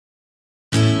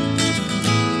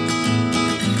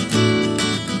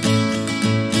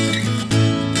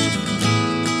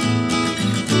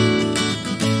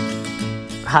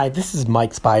Hi, this is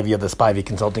Mike Spivey of the Spivey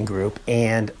Consulting Group,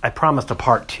 and I promised a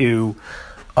part 2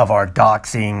 of our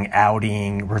doxing,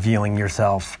 outing, revealing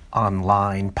yourself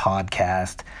online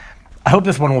podcast. I hope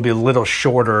this one will be a little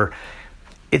shorter.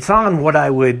 It's on what I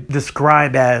would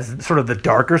describe as sort of the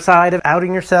darker side of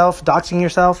outing yourself, doxing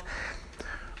yourself.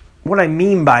 What I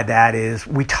mean by that is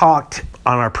we talked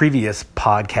on our previous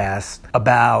podcast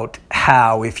about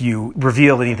how if you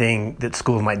reveal anything that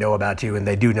schools might know about you, and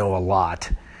they do know a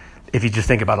lot, if you just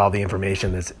think about all the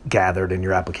information that's gathered in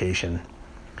your application.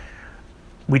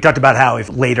 We talked about how if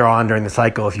later on during the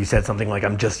cycle, if you said something like,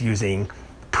 I'm just using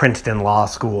Princeton Law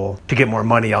School to get more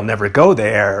money, I'll never go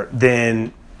there,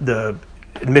 then the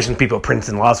admissions people at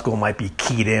Princeton Law School might be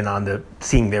keyed in on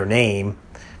seeing their name,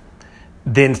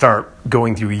 then start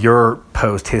going through your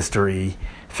post history,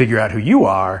 figure out who you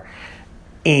are,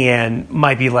 and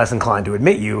might be less inclined to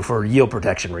admit you for yield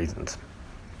protection reasons.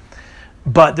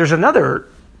 But there's another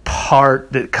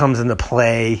part that comes into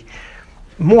play,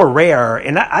 more rare,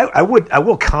 and I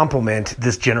will compliment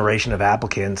this generation of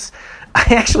applicants.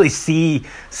 I actually see,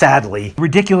 sadly,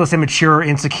 ridiculous, immature,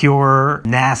 insecure,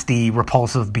 nasty,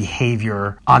 repulsive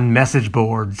behavior on message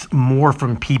boards more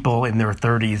from people in their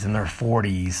 30s and their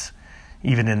 40s,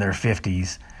 even in their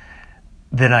 50s,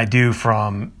 than I do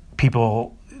from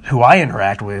people who I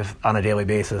interact with on a daily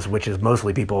basis, which is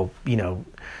mostly people,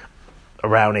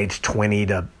 around age 20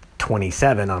 to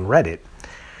 27 on Reddit.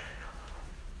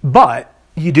 But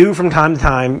you do from time to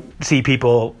time see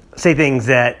people say things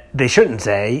that they shouldn't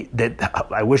say,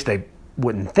 that I wish they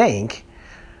wouldn't think.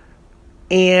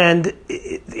 And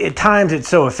at times it's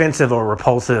so offensive or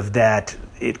repulsive that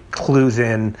it clues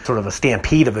in sort of a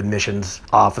stampede of admissions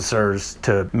officers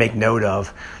to make note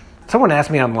of. Someone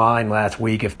asked me online last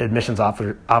week if admissions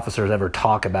officers ever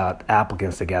talk about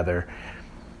applicants together.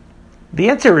 The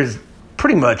answer is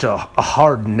pretty much a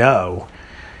hard no.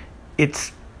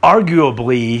 It's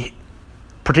arguably,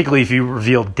 particularly if you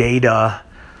reveal data,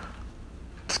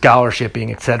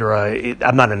 scholarshiping, etc.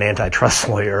 I'm not an antitrust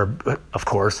lawyer, of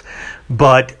course,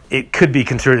 but it could be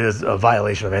considered as a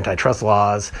violation of antitrust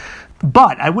laws.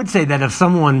 But I would say that if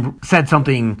someone said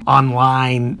something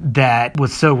online that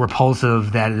was so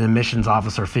repulsive that an admissions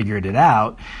officer figured it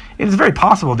out, it is very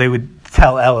possible they would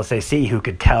tell LSAC, who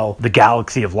could tell the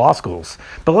galaxy of law schools.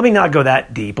 But let me not go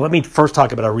that deep. Let me first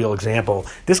talk about a real example.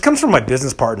 This comes from my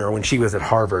business partner when she was at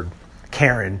Harvard,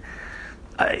 Karen.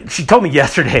 She told me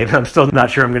yesterday, but I'm still not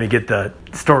sure I'm going to get the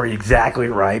story exactly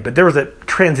right. But there was a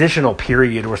transitional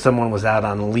period where someone was out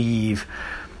on leave.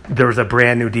 There was a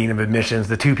brand new dean of admissions.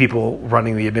 The two people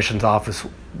running the admissions office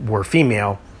were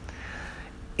female.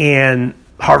 And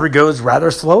Harvard goes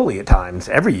rather slowly at times,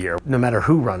 every year, no matter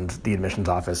who runs the admissions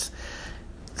office.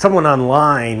 Someone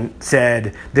online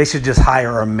said they should just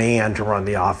hire a man to run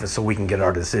the office so we can get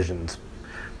our decisions.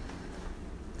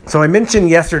 So I mentioned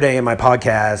yesterday in my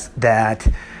podcast that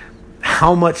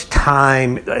how much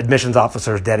time admissions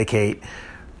officers dedicate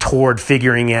toward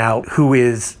figuring out who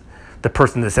is the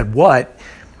person that said what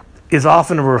is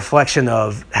often a reflection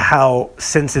of how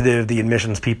sensitive the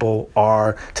admissions people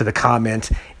are to the comment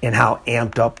and how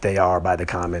amped up they are by the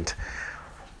comment.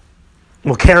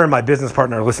 Well, Karen, my business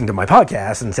partner, listened to my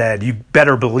podcast and said, you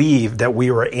better believe that we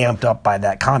were amped up by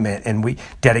that comment, and we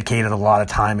dedicated a lot of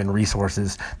time and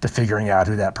resources to figuring out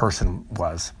who that person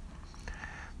was.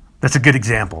 That's a good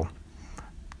example.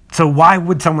 So why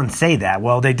would someone say that?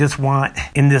 Well, they just want,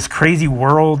 in this crazy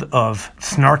world of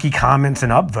snarky comments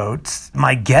and upvotes,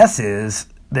 my guess is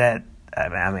that,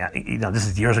 this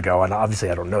is years ago, and obviously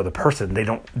I don't know the person. They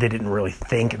didn't really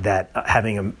think that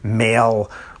having a male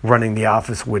running the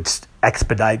office would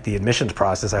expedite the admissions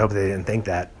process. I hope they didn't think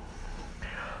that.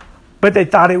 But they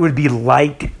thought it would be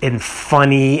liked and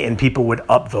funny and people would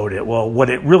upvote it. Well, what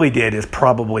it really did is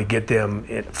probably get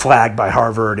them flagged by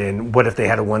Harvard. And what if they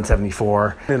had a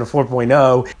 174 and a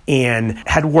 4.0 and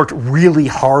had worked really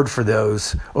hard for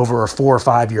those over a 4 or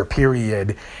 5 year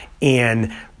period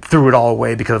and threw it all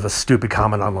away because of a stupid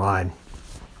comment online?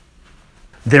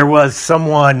 There was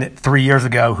someone 3 years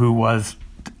ago who was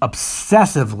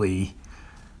obsessively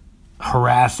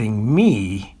harassing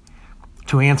me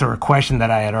to answer a question that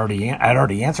I'd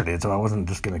already answered it, so I wasn't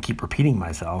just going to keep repeating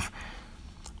myself.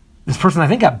 This person, I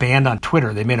think, got banned on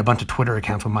Twitter. They made a bunch of Twitter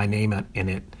accounts with my name in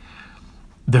it.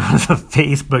 There was a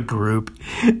Facebook group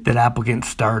that applicants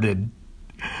started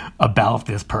about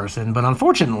this person, but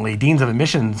unfortunately, deans of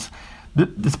admissions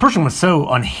This person was so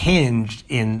unhinged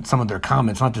in some of their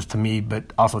comments, not just to me, but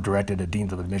also directed at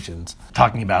deans of admissions,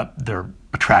 talking about their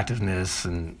attractiveness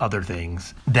and other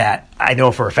things, that I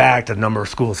know for a fact a number of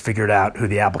schools figured out who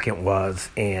the applicant was,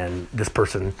 and this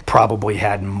person probably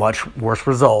had much worse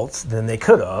results than they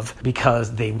could have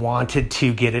because they wanted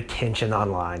to get attention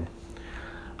online.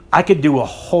 I could do a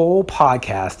whole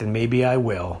podcast, and maybe I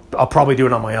will. I'll probably do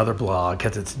it on my other blog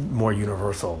because it's more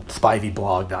universal,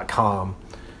 spiveyblog.com,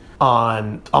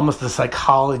 on almost the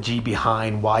psychology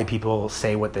behind why people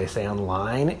say what they say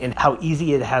online and how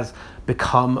easy it has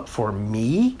become for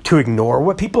me to ignore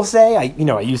what people say. I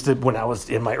used to, when I was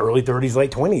in my early 30s,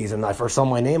 late 20s, and I first saw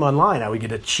my name online, I would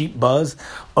get a cheap buzz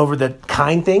over the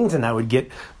kind things, and I would get,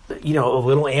 a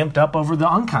little amped up over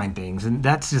the unkind things. And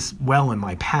that's just well in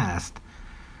my past.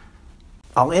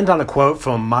 I'll end on a quote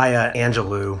from Maya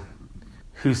Angelou,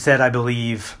 who said, I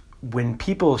believe, when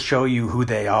people show you who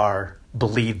they are,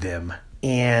 believe them.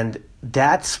 And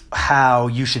that's how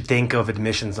you should think of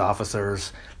admissions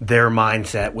officers, their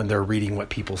mindset when they're reading what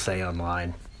people say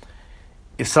online.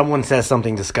 If someone says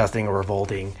something disgusting or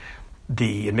revolting,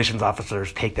 the admissions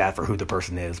officers take that for who the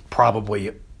person is,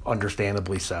 probably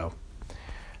understandably so.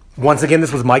 Once again,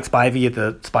 this was Mike Spivey at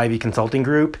the Spivey Consulting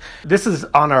Group. This is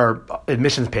on our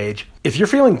admissions page. If you're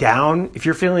feeling down, if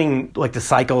you're feeling like the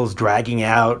cycle is dragging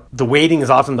out, the waiting is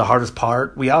often the hardest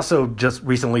part. We also just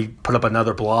recently put up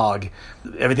another blog.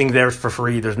 Everything there is for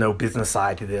free. There's no business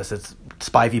side to this. It's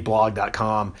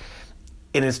spiveyblog.com.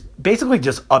 And it's basically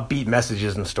just upbeat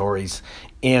messages and stories.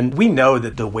 And we know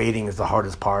that the waiting is the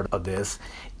hardest part of this.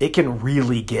 It can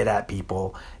really get at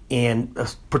people. And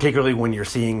particularly when you're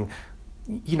seeing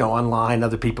online,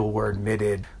 other people were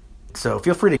admitted. So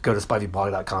feel free to go to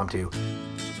spiveyblog.com too.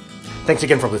 Thanks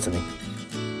again for listening.